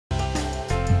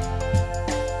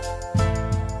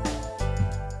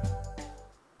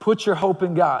Put your hope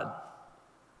in God,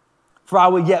 for I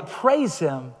will yet praise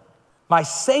him, my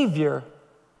Savior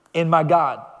and my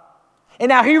God. And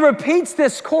now he repeats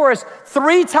this chorus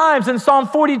 3 times in Psalm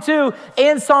 42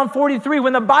 and Psalm 43.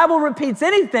 When the Bible repeats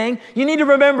anything, you need to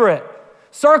remember it.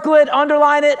 Circle it,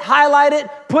 underline it, highlight it,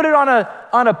 put it on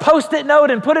a Post-it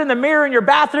note and put it in the mirror in your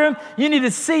bathroom. You need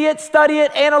to see it, study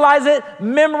it, analyze it,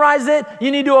 memorize it. You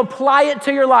need to apply it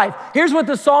to your life. Here's what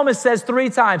the psalmist says 3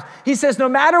 times. He says, no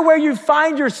matter where you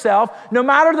find yourself, no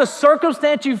matter the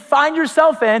circumstance you find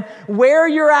yourself in, where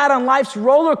you're at on life's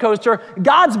roller coaster,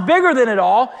 God's bigger than it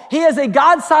all. He has a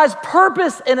God-sized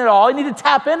purpose in it all. You need to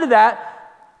tap into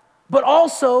that. But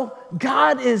also,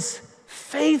 God is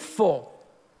faithful.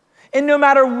 And no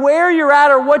matter where you're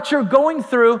at or what you're going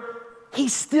through, he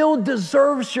still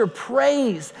deserves your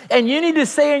praise. And you need to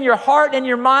say in your heart and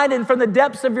your mind and from the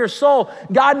depths of your soul,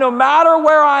 God, no matter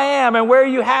where I am and where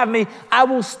you have me, I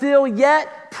will still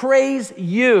yet praise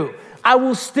you. I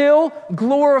will still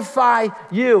glorify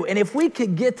you. And if we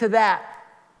could get to that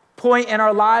point in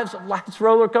our lives of life's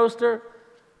roller coaster,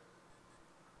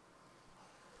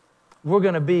 we're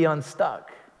going to be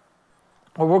unstuck,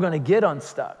 or we're going to get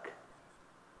unstuck.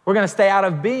 We're going to stay out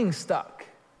of being stuck.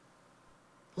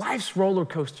 Life's roller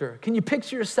coaster. Can you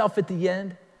picture yourself at the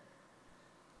end?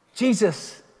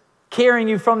 Jesus carrying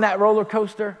you from that roller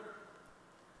coaster.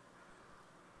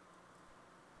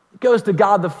 He goes to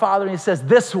God the Father and he says,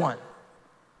 this one,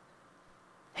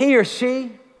 he or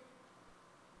she,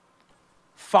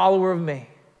 follower of me.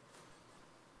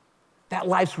 That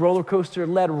life's roller coaster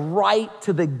led right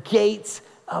to the gates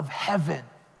of heaven.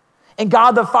 And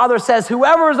God the Father says,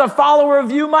 whoever is a follower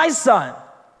of you, my son,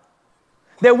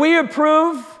 that we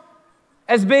approve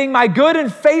as being my good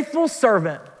and faithful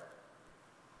servant,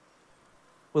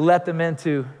 will let them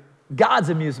into God's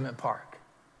amusement park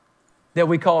that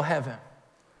we call heaven.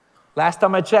 Last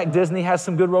time I checked, Disney has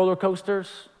some good roller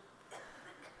coasters.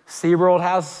 SeaWorld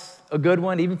has a good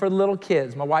one, even for the little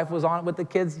kids. My wife was on it with the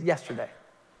kids yesterday.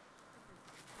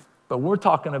 But we're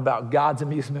talking about God's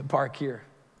amusement park here.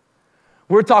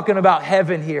 We're talking about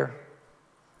heaven here.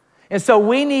 And so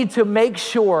we need to make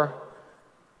sure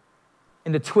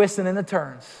in the twists and in the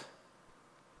turns,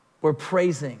 we're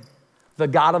praising the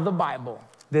God of the Bible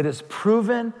that is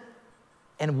proven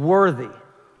and worthy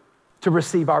to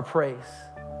receive our praise.